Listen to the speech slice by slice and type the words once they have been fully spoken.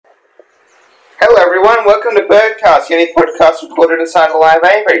Hello everyone, welcome to Birdcast, the only podcast recorded inside a live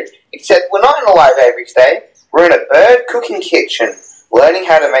aviary. Except we're not in a live aviary today, we're in a bird cooking kitchen, learning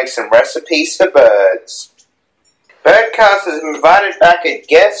how to make some recipes for birds. Birdcast has invited back a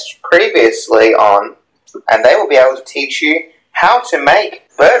guest previously on, and they will be able to teach you how to make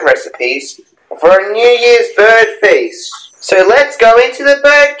bird recipes for a New Year's bird feast. So let's go into the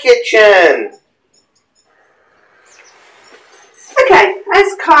bird kitchen! Okay,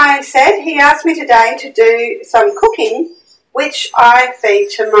 as Kai said, he asked me today to do some cooking, which I feed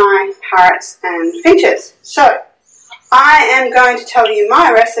to my parrots and finches. So, I am going to tell you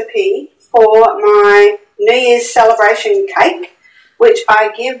my recipe for my New Year's celebration cake, which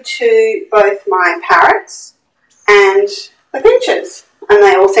I give to both my parrots and the finches, and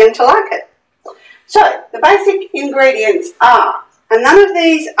they all seem to like it. So, the basic ingredients are, and none of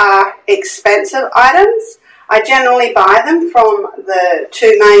these are expensive items. I generally buy them from the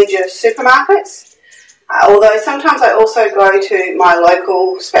two major supermarkets, although sometimes I also go to my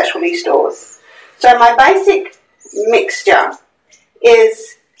local specialty stores. So my basic mixture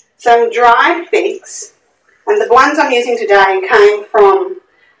is some dried figs, and the ones I'm using today came from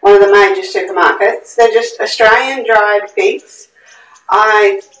one of the major supermarkets. They're just Australian dried figs.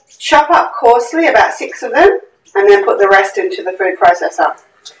 I chop up coarsely about 6 of them and then put the rest into the food processor.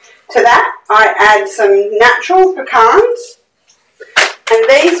 To that, I add some natural pecans, and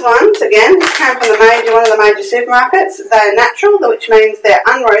these ones, again, came from one of the major supermarkets. They're natural, which means they're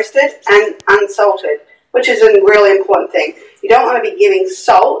unroasted and unsalted, which is a really important thing. You don't want to be giving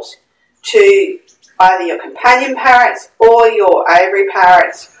salt to either your companion parrots or your aviary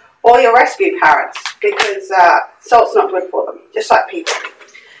parrots or your rescue parrots, because salt's not good for them, just like people.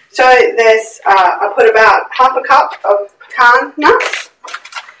 So I put about half a cup of pecan nuts.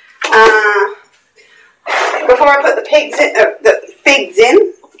 Before I put the figs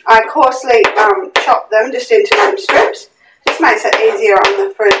in, I coarsely chop them just into some strips. Just makes it easier on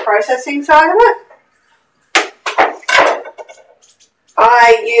the food processing side of it.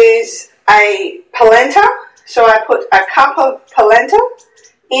 I use a polenta, so I put a cup of polenta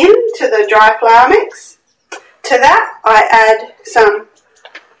into the dry flour mix. To that, I add some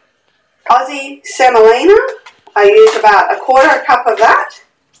Aussie semolina. I use about a quarter cup of that.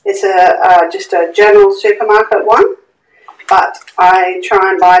 It's just a general supermarket one, but I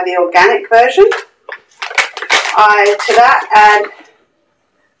try and buy the organic version. To that add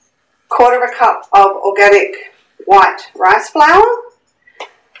quarter of a cup of organic white rice flour.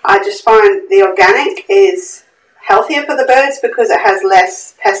 I just find the organic is healthier for the birds because it has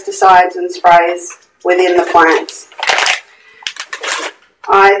less pesticides and sprays within the plants.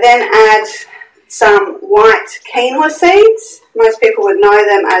 I then add some white quinoa seeds. Most people would know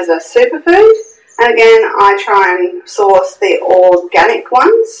them as a superfood. And again, I try and source the organic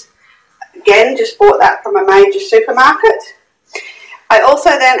ones. Again, just bought that from a major supermarket. I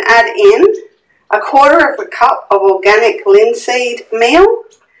also then add in a quarter of a cup of organic linseed meal.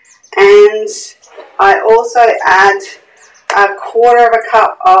 And I also add a quarter of a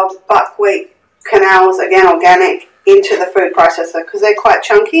cup of buckwheat kernels, again organic, into the food processor because they're quite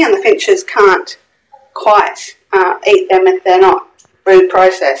chunky and the finches can't quite eat them if they're not food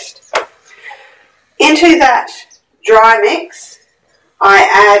processed. Into that dry mix, I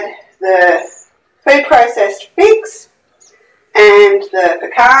add the food processed figs and the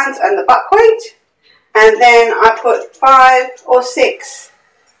pecans and the buckwheat, and then I put 5 or 6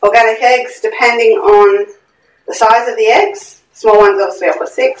 organic eggs depending on the size of the eggs. Small ones obviously I'll put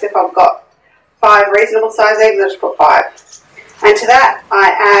 6. If I've got 5 reasonable size eggs, I'll just put 5. And to that,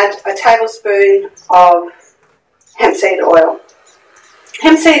 I add a tablespoon of hemp seed oil.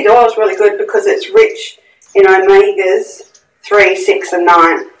 Hemp seed oil is really good because it's rich in omegas 3, 6 and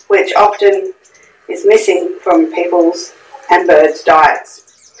 9, which often is missing from people's and birds' diets.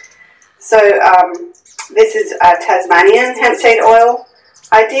 So this is a Tasmanian hemp seed oil.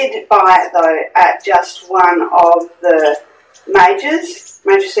 I did buy it though at just one of the major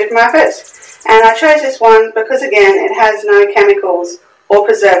supermarkets. And I chose this one because, again, it has no chemicals or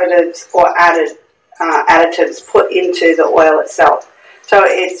preservatives or additives put into the oil itself. So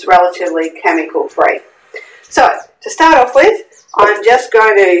it's relatively chemical free. So to start off with, I'm just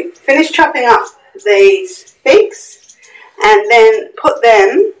going to finish chopping up these figs and then put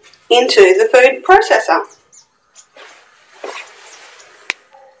them into the food processor.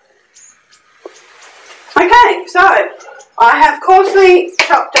 Okay, so I have coarsely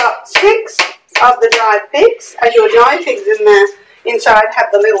chopped up 6 of the dried figs. As you'll know, figs in the inside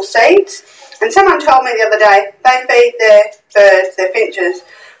have the little seeds. And someone told me the other day they feed their birds, their finches,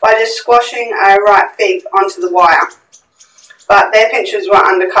 by just squashing a ripe fig onto the wire. but their finches were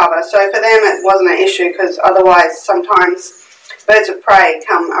undercover, so for them it wasn't an issue, because otherwise sometimes birds of prey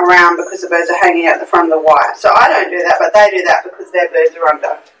come around because the birds are hanging out the front of the wire. So I don't do that, but they do that because their birds are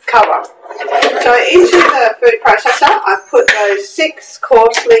under cover. So into the food processor, I've put those 6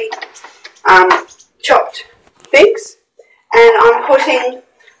 coarsely chopped figs, and I'm putting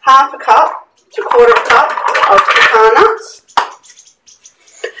half a cup to quarter of a cup of pecan nuts.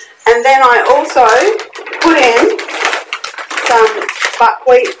 And then I also put in some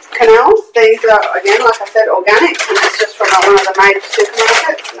buckwheat kernels. These are, again, like I said, organic, and it's just from one of the major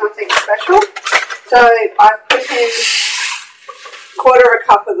supermarkets, nothing special. So I put in quarter of a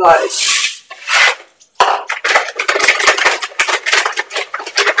cup of those.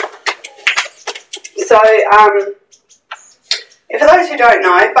 So, for those who don't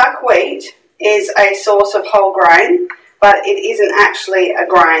know, buckwheat is a source of whole grain, but it isn't actually a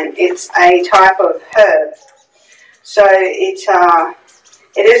grain. It's a type of herb. So it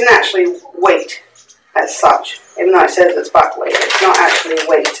isn't actually wheat as such, even though it says it's buckwheat. It's not actually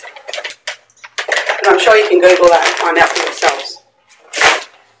wheat. And I'm sure you can Google that and find out for yourselves.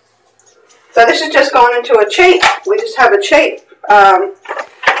 So this has just gone into a cheap. We just have a cheap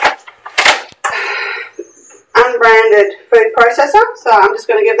unbranded food processor. So I'm just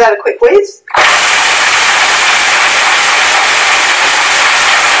going to give that a quick whiz.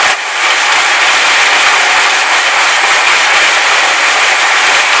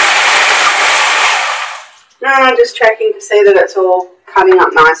 And I'm just checking to see that it's all cutting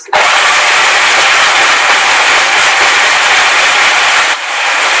up nicely.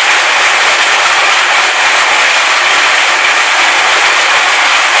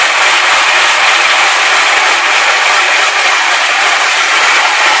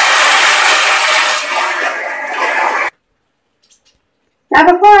 Now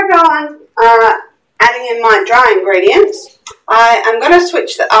before I go on adding in my dry ingredients, I am going to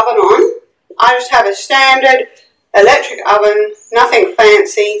switch the oven on. I just have a standard electric oven, nothing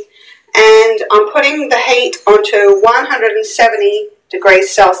fancy, and I'm putting the heat onto 170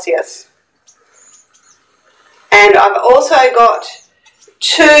 degrees Celsius. And I've also got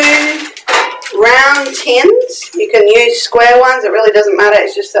 2 round tins. You can use square ones, it really doesn't matter,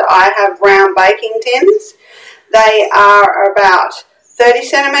 it's just that I have round baking tins. They are about 30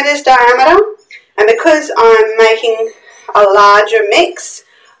 centimetres diameter, and because I'm making a larger mix,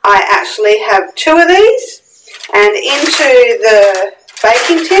 I actually have 2 of these, and into the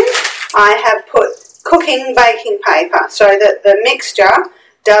baking tin I have put cooking baking paper so that the mixture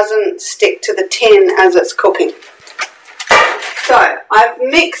doesn't stick to the tin as it's cooking. So I've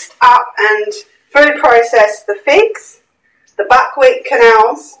mixed up and food processed the figs, the buckwheat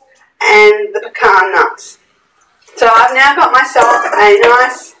kernels and the pecan nuts. So I've now got myself a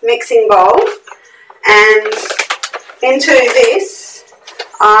nice mixing bowl, and into this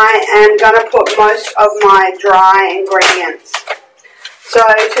I am going to put most of my dry ingredients. So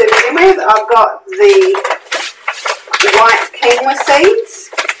to begin with, I've got the white quinoa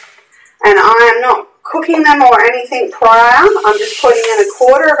seeds, and I am not cooking them or anything prior. I'm just putting in a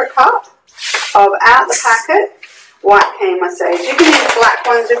quarter of a cup of out the packet white quinoa seeds. You can use black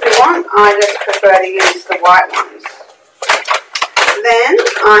ones if you want. I just prefer to use the white ones. Then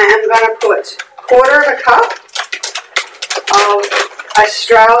I am going to put quarter of a cup of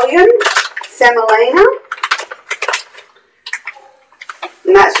Australian semolina,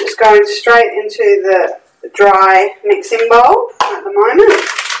 and that's just going straight into the dry mixing bowl at the moment.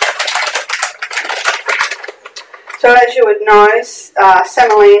 So as you would know,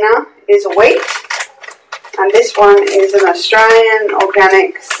 semolina is a wheat, and this one is an Australian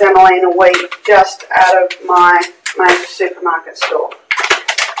organic semolina wheat just out of my major supermarket store.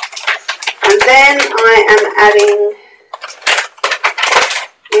 And then I am adding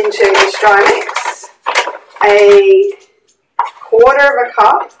into this dry mix a quarter of a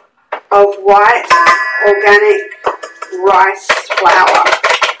cup of white organic rice flour.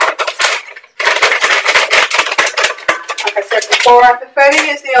 Like I said before, I prefer to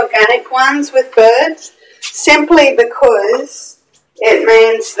use the organic ones with birds simply because it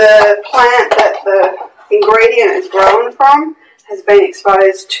means the plant that the ingredient is grown from has been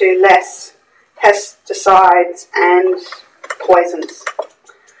exposed to less pesticides and poisons.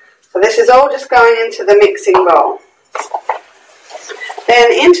 So this is all just going into the mixing bowl.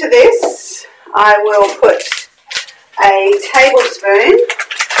 Then into this I will put a tablespoon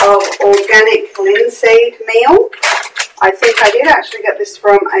of organic linseed meal. I think I did actually get this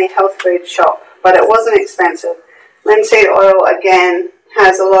from a health food shop, but it wasn't expensive. Linseed oil, again,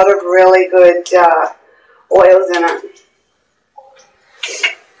 has a lot of really good oils in it.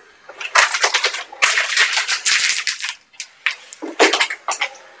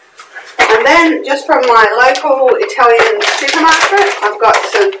 And then just from my local Italian supermarket, I've got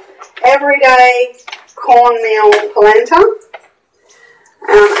some everyday cornmeal polenta.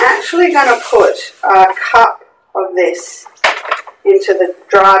 And I'm actually going to put a cup of this into the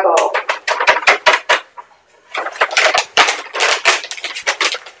dry bowl.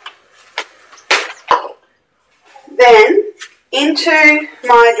 Then into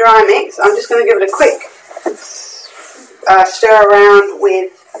my dry mix, I'm just going to give it a quick stir around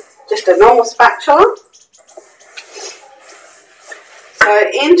with just a normal spatula.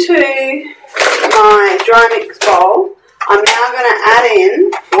 So into my dry mix bowl, I'm now going to add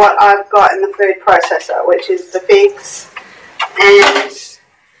in what I've got in the food processor, which is the figs and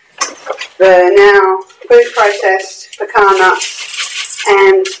the now food processed pecan nuts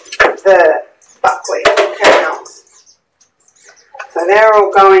and the buckwheat kernels. So they're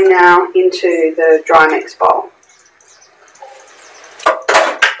all going now into the dry mix bowl.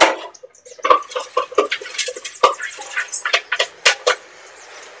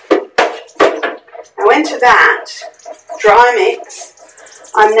 Now into that dry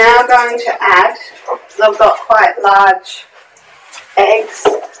mix, I'm now going to add, I've got quite large eggs,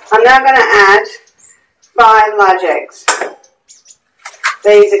 I'm now going to add 5 large eggs.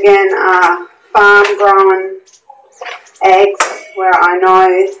 These again are farm grown eggs where I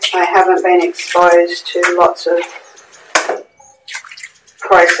know they haven't been exposed to lots of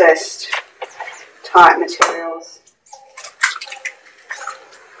processed type materials.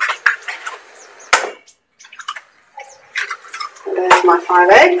 So there's my 5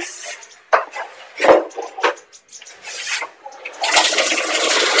 eggs.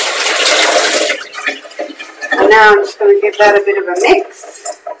 And now I'm just going to give that a bit of a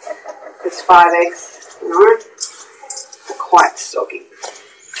mix. There's 5 eggs, you know, are quite soggy.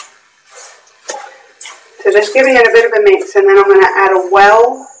 So just giving it a bit of a mix, and then I'm going to add a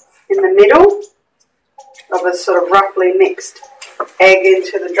well in the middle of a sort of roughly mixed egg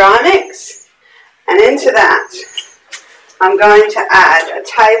into the dry mix. And into that, I'm going to add a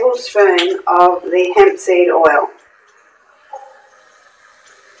tablespoon of the hemp seed oil.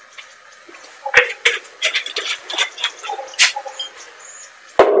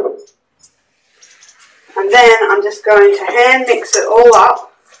 And then I'm just going to hand mix it all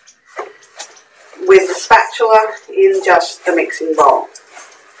up with the spatula in just the mixing bowl.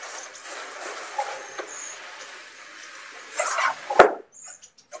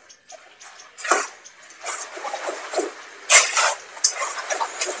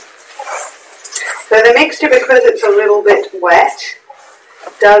 So the mixture, because it's a little bit wet,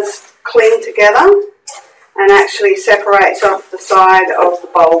 does cling together and actually separates off the side of the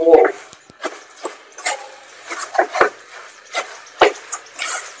bowl wall.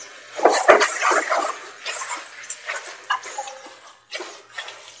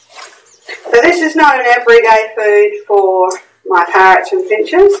 So this is not an everyday food for my parrots and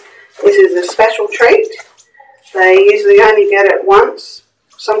finches. This is a special treat. They usually only get it once,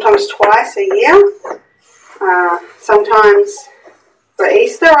 sometimes twice a year. Sometimes for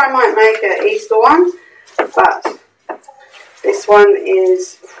Easter I might make an Easter one, but this one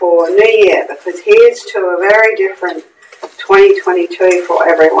is for New Year, because here's to a very different 2022 for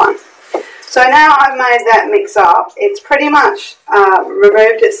everyone. So now I've made that mix up, it's pretty much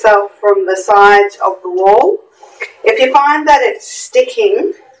removed itself from the sides of the wall. If you find that it's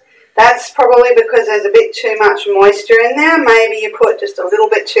sticking, that's probably because there's a bit too much moisture in there. Maybe you put just a little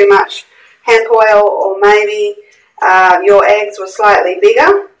bit too much hemp oil, or maybe your eggs were slightly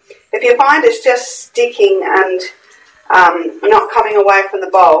bigger. If you find it's just sticking and not coming away from the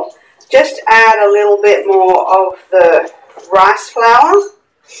bowl, just add a little bit more of the rice flour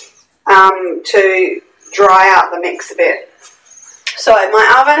to dry out the mix a bit. So my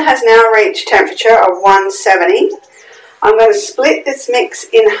oven has now reached temperature of 170. I'm going to split this mix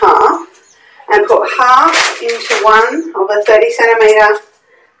in half and put half into one of the 30 centimetre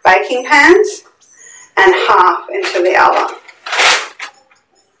baking pans and half into the other.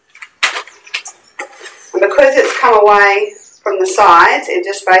 And because it's come away from the sides, it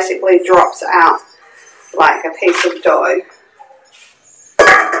just basically drops out like a piece of dough.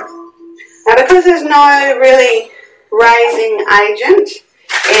 Now, because there's no really raising agent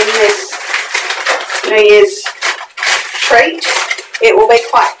in this New Year's treat, it will be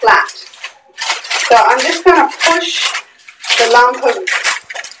quite flat. So I'm just going to push the lump of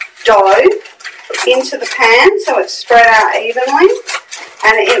dough into the pan so it's spread out evenly,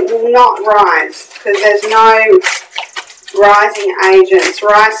 and it will not rise because there's no rising agents.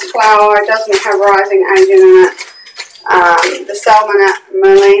 Rice flour doesn't have rising agent in it. The Salmonella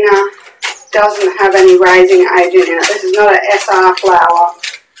melina doesn't have any raising agent in it. This is not an SR flour.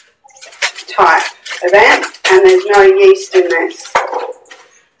 type event, and there's no yeast in this.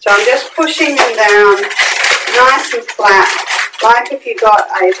 So I'm just pushing them down nice and flat, like if you got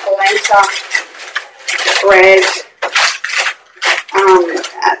a polenta bread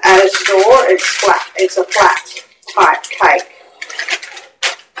at a store. It's flat. It's a flat type cake.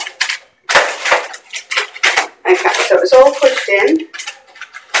 Okay, so it's all pushed in.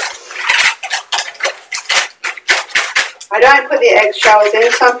 I don't put the eggshells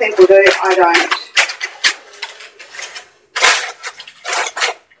in. Some people do. I don't.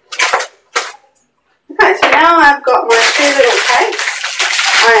 Okay, so now I've got my 2 little cakes.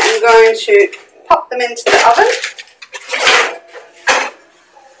 I am going to pop them into the oven.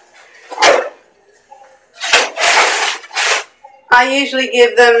 I usually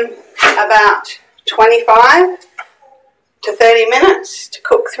give them about 25 to 30 minutes to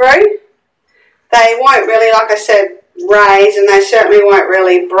cook through. They won't really, like I said, raise, and they certainly won't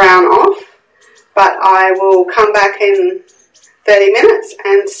really brown off, but I will come back in 30 minutes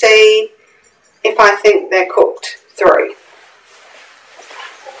and see if I think they're cooked through.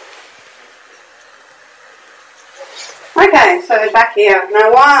 Okay, so they're back here.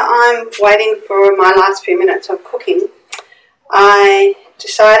 Now while I'm waiting for my last few minutes of cooking, I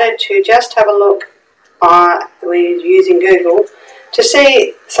decided to just have a look, we're using Google, to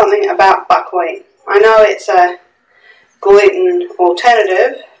see something about buckwheat. I know it's a gluten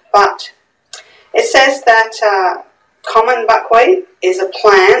alternative, but it says that common buckwheat is a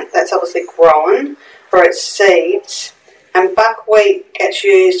plant that's obviously grown for its seeds, and buckwheat gets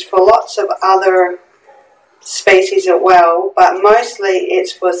used for lots of other species as well, but mostly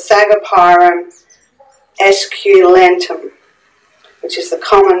it's for Sagopyrum esculentum, which is the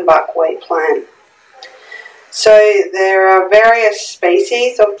common buckwheat plant. So there are various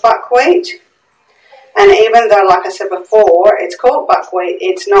species of buckwheat, and even though, like I said before, it's called buckwheat,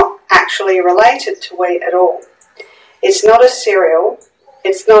 it's not actually related to wheat at all. It's not a cereal,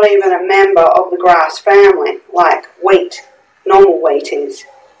 it's not even a member of the grass family, like wheat, normal wheat is.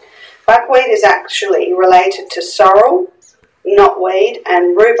 Buckwheat is actually related to sorrel, knotweed,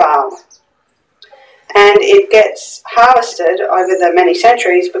 and rhubarb. And it gets harvested over the many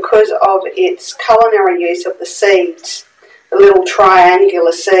centuries because of its culinary use of the seeds, the little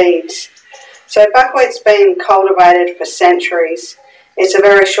triangular seeds. So buckwheat's been cultivated for centuries. It's a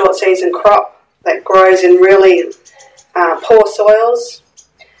very short season crop that grows in really poor soils,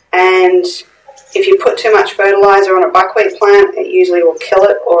 and if you put too much fertilizer on a buckwheat plant, it usually will kill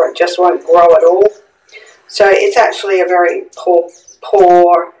it, or it just won't grow at all. So it's actually a very poor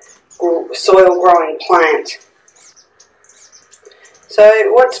soil growing plant.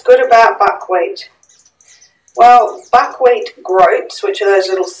 So what's good about buckwheat? Well, buckwheat groats, which are those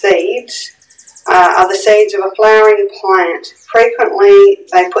little seeds, are the seeds of a flowering plant. Frequently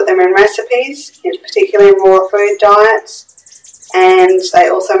they put them in recipes, particularly in raw food diets, and they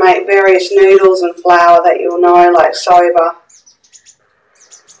also make various noodles and flour that you'll know, like soba.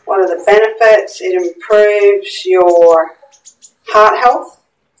 What are the benefits? It improves your heart health.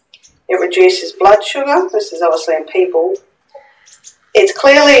 It reduces blood sugar. This is obviously in people. It's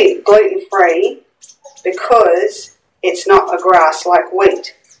clearly gluten-free because it's not a grass like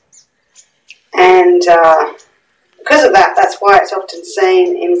wheat. And because of that, that's why it's often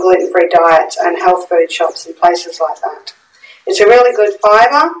seen in gluten-free diets and health food shops and places like that. It's a really good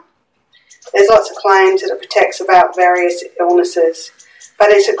fibre. There's lots of claims that it protects about various illnesses, but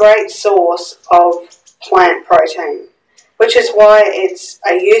it's a great source of plant protein, which is why it's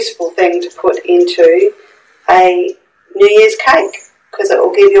a useful thing to put into a New Year's cake, because it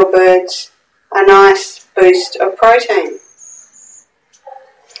will give your birds a nice boost of protein.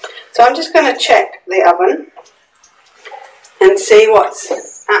 So I'm just going to check the oven and see what's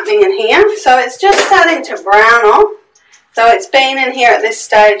happening in here. So it's just starting to brown off. So it's been in here at this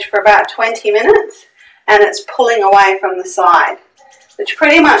stage for about 20 minutes, and it's pulling away from the side, which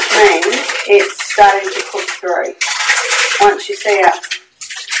pretty much means it's starting to cook through. Once you see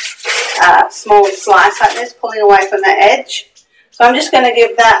a small slice like this pulling away from the edge. So I'm just going to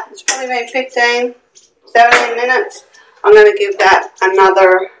give that, it's probably been 15, 17 minutes. I'm going to give that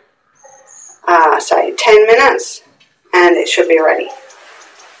another, say 10 minutes, and it should be ready.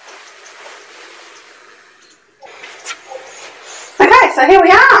 Okay, so here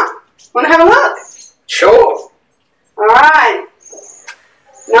we are. Want to have a look? Sure. Alright.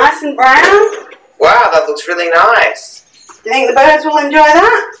 Nice and brown. Wow, that looks really nice. Do you think the birds will enjoy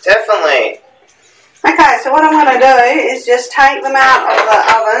that? Definitely. Okay, so what I'm going to do is just take them out of the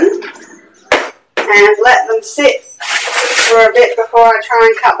oven and let them sit for a bit before I try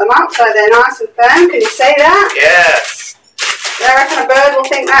and cut them up so they're nice and firm. Can you see that? Yes. I reckon a bird will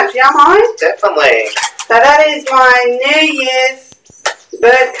think that's yummo. Definitely. So that is my New Year's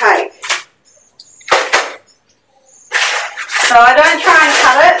bird cake. So I don't try and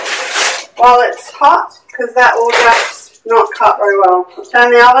cut it while it's hot because that will just not cut very well. I'll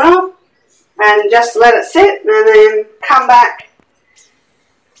turn the oven off and just let it sit and then come back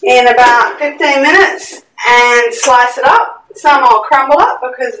in about 15 minutes and slice it up. Some I'll crumble up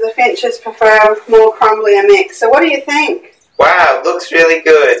because the finches prefer more crumblier mix. So what do you think? Wow, it looks really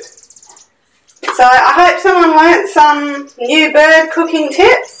good. So I hope someone learnt some new bird cooking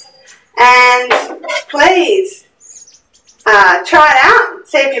tips, and please try it out,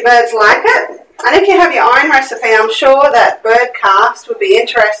 see if your birds like it. And if you have your own recipe, I'm sure that Birdcast would be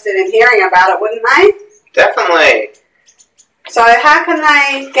interested in hearing about it, wouldn't they? Definitely. So how can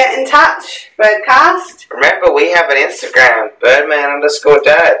they get in touch, Birdcast? Remember, we have an Instagram,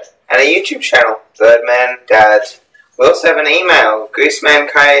 Birdman_Dad, and a YouTube channel, Birdman Dad. We also have an email,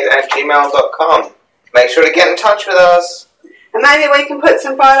 goosemancave@gmail.com. Make sure to get in touch with us. And maybe we can put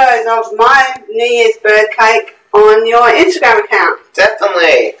some photos of my New Year's bird cake on your Instagram account.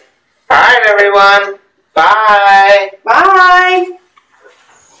 Definitely. Alright, everyone. Bye. Bye.